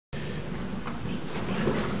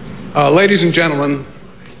Ladies and gentlemen,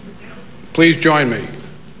 please join me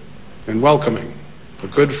in welcoming a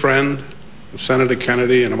good friend of Senator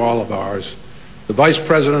Kennedy and of all of ours, the Vice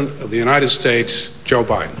President of the United States, Joe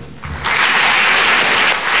Biden.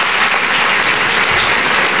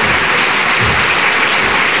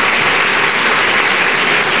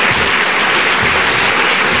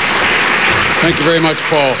 Thank you very much,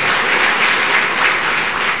 Paul,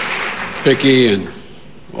 Vicki, and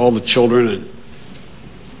all the children.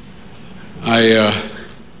 And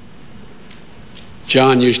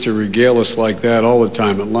John used to regale us like that all the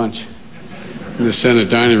time at lunch in the Senate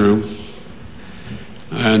dining room.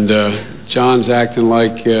 And John's acting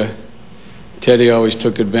like Teddy always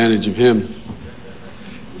took advantage of him.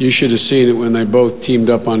 You should have seen it when they both teamed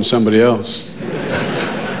up on somebody else.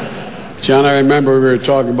 John, I remember we were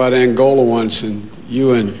talking about Angola once, and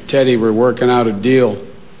you and Teddy were working out a deal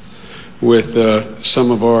with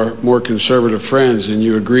some of our more conservative friends, and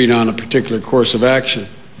you agreed on a particular course of action.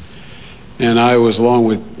 And I was, along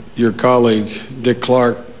with your colleague, Dick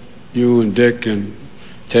Clark, you and Dick and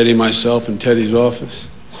Teddy, myself, in Teddy's office.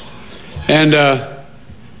 And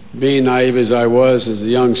being naive as I was as a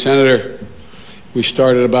young senator, we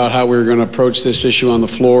started about how we were going to approach this issue on the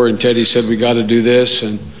floor, and Teddy said, we got to do this.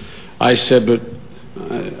 And I said, but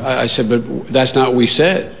that's not what we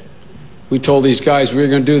said. We told these guys we were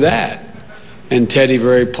going to do that. And Teddy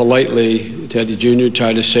very politely, Teddy Jr.,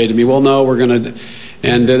 tried to say to me, well, no, we're going to.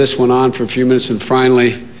 And this went on for a few minutes, and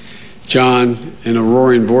finally, John, in a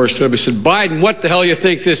roaring voice, stood up and said, Biden, what the hell you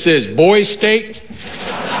think this is, boys' state?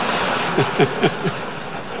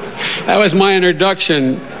 That was my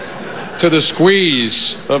introduction to the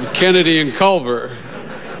squeeze of Kennedy and Culver.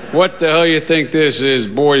 What the hell you think this is,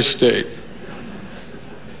 boys' state?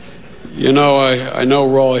 You know, I know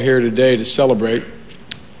we're all here today to celebrate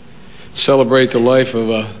the life of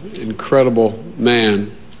an incredible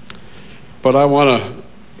man. But I want to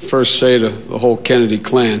first say to the whole Kennedy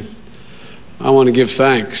clan, I want to give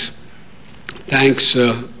thanks. Thanks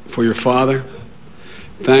for your father.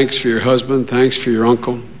 Thanks for your husband. Thanks for your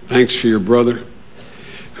uncle. Thanks for your brother,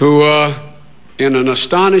 who in an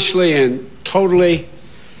astonishingly and totally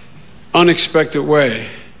unexpected way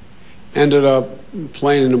ended up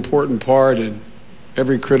playing an important part in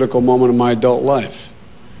every critical moment of my adult life.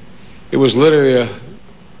 It was literally an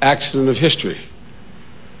accident of history.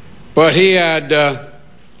 But he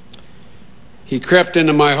crept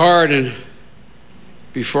into my heart, and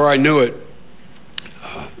before I knew it,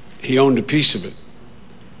 he owned a piece of it.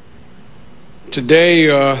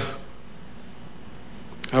 Today, I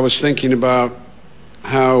was thinking about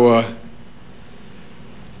how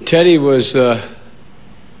Teddy was,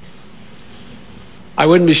 I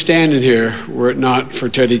wouldn't be standing here were it not for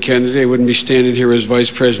Teddy Kennedy. I wouldn't be standing here as Vice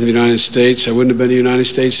President of the United States. I wouldn't have been a United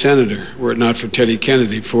States Senator were it not for Teddy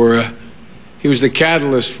Kennedy. He was the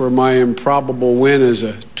catalyst for my improbable win as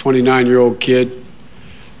a 29-year-old kid,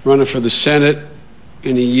 running for the Senate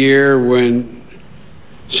in a year when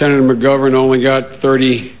Senator McGovern only got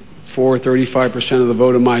 35% of the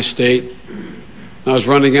vote in my state. I was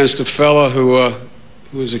running against a fellow who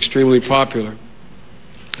was extremely popular,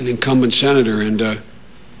 an incumbent senator, and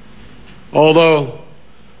although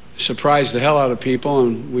it surprised the hell out of people,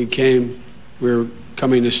 and we were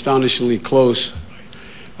coming astonishingly close,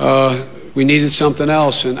 we needed something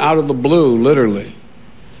else. And out of the blue, literally,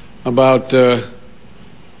 about 8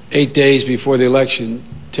 days before the election,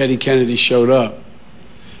 Teddy Kennedy showed up.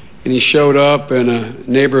 And he showed up in a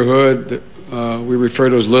neighborhood that we refer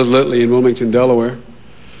to as Little in Wilmington, Delaware,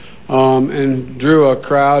 and drew a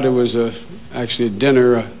crowd. It was actually a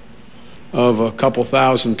dinner of a couple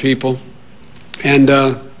thousand people, and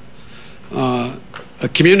a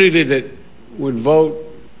community that would vote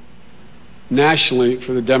nationally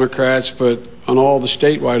for the Democrats, but on all the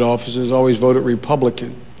statewide offices always voted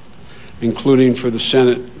Republican, including for the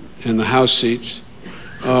Senate and the House seats.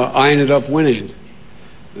 I ended up winning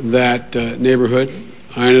that neighborhood.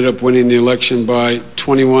 I ended up winning the election by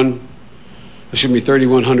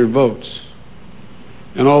 3,100 votes.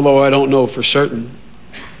 And although I don't know for certain,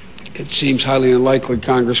 it seems highly unlikely,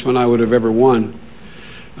 Congressman, I would have ever won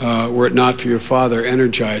were it not for your father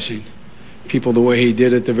energizing people the way he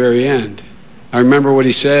did at the very end. I remember what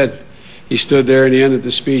he said. He stood there and he ended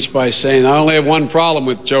the speech by saying, I only have one problem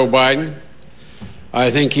with Joe Biden. I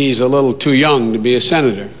think he's a little too young to be a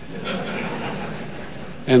senator.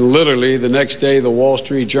 And literally the next day, the Wall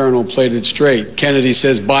Street Journal played it straight. Kennedy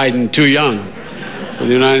says Biden too young for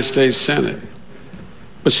the United States Senate.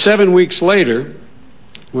 But 7 weeks later,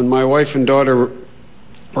 when my wife and daughter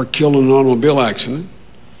were killed in an automobile accident,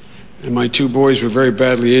 and my two boys were very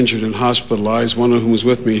badly injured and hospitalized, one of whom was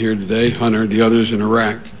with me here today, Hunter, the other's in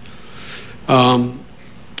Iraq,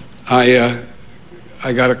 I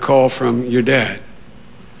got a call from your dad.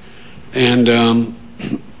 And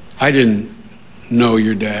I didn't know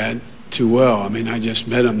your dad too well. I mean, I just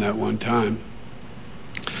met him that one time.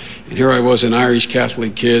 And here I was, an Irish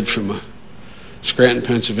Catholic kid from Scranton,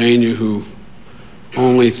 Pennsylvania, who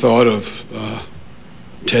only thought of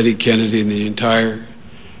Teddy Kennedy and the entire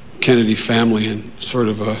Kennedy family in sort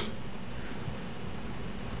of a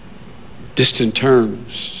distant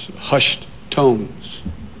terms, hushed tones.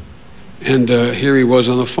 And here he was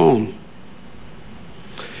on the phone.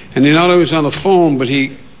 And he not only was on the phone, but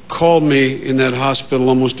he called me in that hospital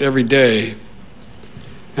almost every day.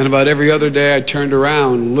 And about every other day I turned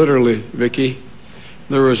around, literally, Vicki,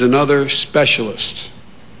 there was another specialist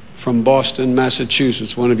from Boston,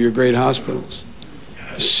 Massachusetts, one of your great hospitals,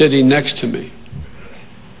 sitting next to me,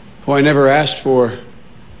 who I never asked for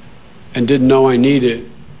and didn't know I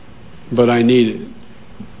needed, but I needed.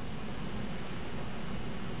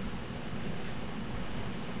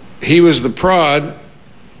 He was the prod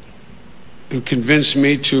who convinced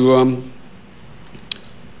me to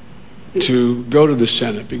go to the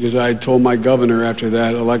Senate, because I had told my governor after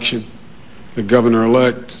that election, the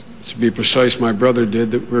governor-elect, to be precise, my brother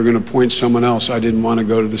did, that we were going to appoint someone else. I didn't want to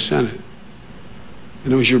go to the Senate.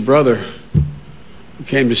 And it was your brother who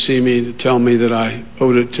came to see me to tell me that I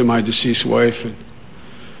owed it to my deceased wife and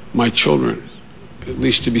my children, at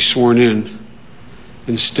least to be sworn in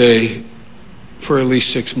and stay for at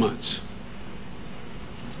least 6 months.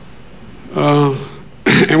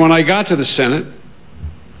 And when I got to the Senate,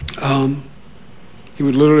 he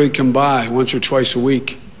would literally come by once or twice a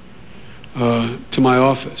week to my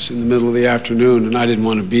office in the middle of the afternoon, and I didn't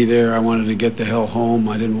want to be there. I wanted to get the hell home.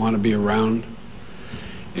 I didn't want to be around.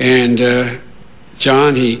 And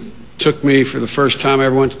John, he took me for the first time I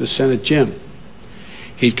ever went to the Senate gym.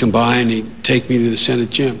 He'd come by and he'd take me to the Senate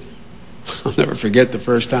gym. I'll never forget the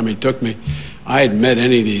first time he took me. I hadn't met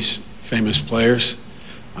any of these famous players.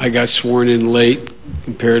 I got sworn in late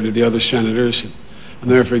compared to the other senators. I'll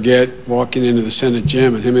never forget walking into the Senate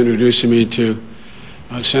gym and him introducing me to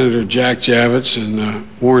Senator Jack Javits and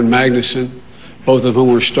Warren Magnuson, both of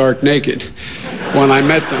whom were stark naked when I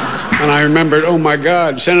met them. And I remembered, oh my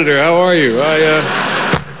God, Senator, how are you?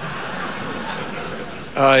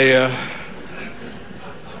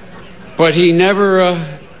 But he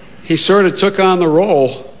never, he sort of took on the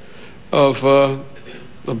role of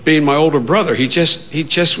being my older brother. He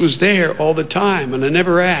just was there all the time, and I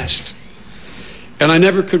never asked. And I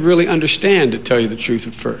never could really understand, to tell you the truth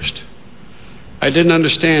at first. I didn't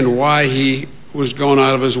understand why he was going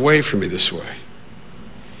out of his way for me this way.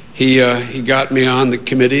 He got me on the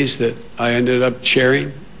committees that I ended up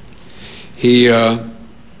chairing. He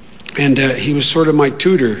was sort of my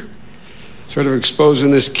tutor, sort of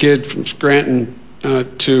exposing this kid from Scranton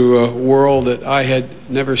to a world that I had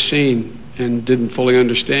never seen and didn't fully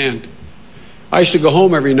understand. I used to go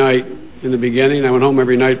home every night in the beginning. I went home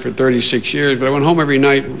every night for 36 years, but I went home every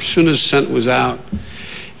night as soon as the Senate was out.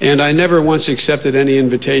 And I never once accepted any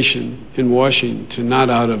invitation in Washington, not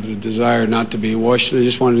out of a desire not to be in Washington. I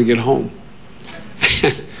just wanted to get home.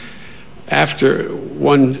 After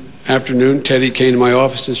one afternoon, Teddy came to my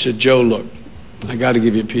office and said, Joe, look, I got to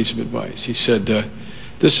give you a piece of advice. He said,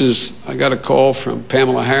 I got a call from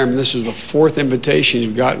Pamela Harriman. This is the 4th invitation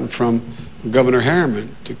you've gotten from Governor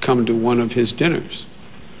Harriman to come to one of his dinners.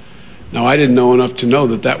 Now, I didn't know enough to know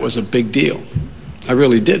that that was a big deal. I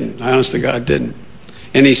really didn't. I honest to God didn't.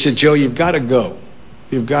 And he said, Joe, you've got to go.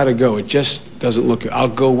 You've got to go. It just doesn't look good. I'll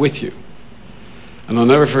go with you. And I'll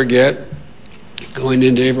never forget going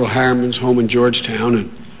into Averell Harriman's home in Georgetown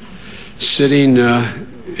and sitting,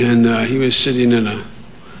 he was sitting in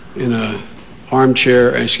a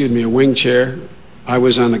armchair, a wing chair. I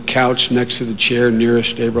was on the couch next to the chair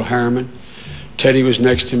nearest Averell Harriman. Teddy was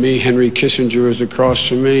next to me. Henry Kissinger was across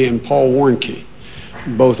from me, and Paul Warnke,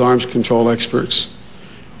 both arms control experts.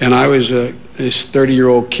 And I was this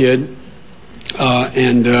 30-year-old kid,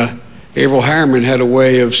 and Averell Harriman had a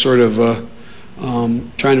way of sort of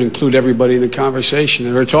trying to include everybody in the conversation.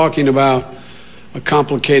 They were talking about a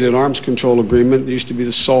complicated arms control agreement. It used to be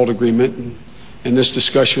the SALT agreement, and this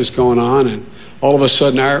discussion was going on. And all of a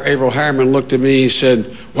sudden, Averell Harriman looked at me. He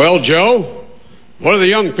said, well, Joe, what do the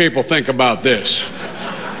young people think about this?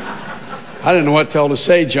 I didn't know what the hell to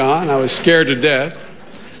say, John. I was scared to death.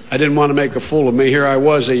 I didn't want to make a fool of me. Here I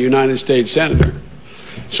was, a United States Senator.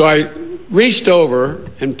 So I reached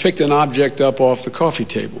over and picked an object up off the coffee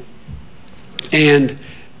table. And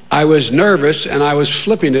I was nervous, and I was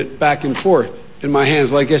flipping it back and forth in my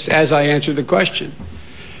hands like this as I answered the question.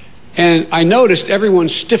 And I noticed everyone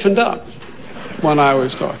stiffened up when I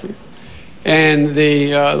was talking. And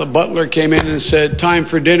the butler came in and said, "Time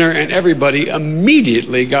for dinner," and everybody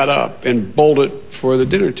immediately got up and bolted for the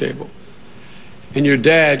dinner table. And your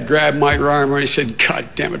dad grabbed my arm and he said, "God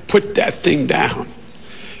damn it, put that thing down."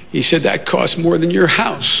 He said, "That costs more than your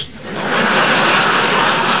house."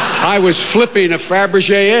 I was flipping a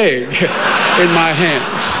Fabergé egg in my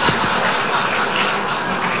hands.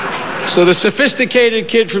 So the sophisticated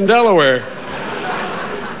kid from Delaware,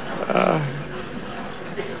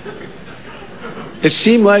 it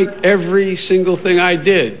seemed like every single thing I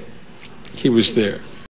did, he was there.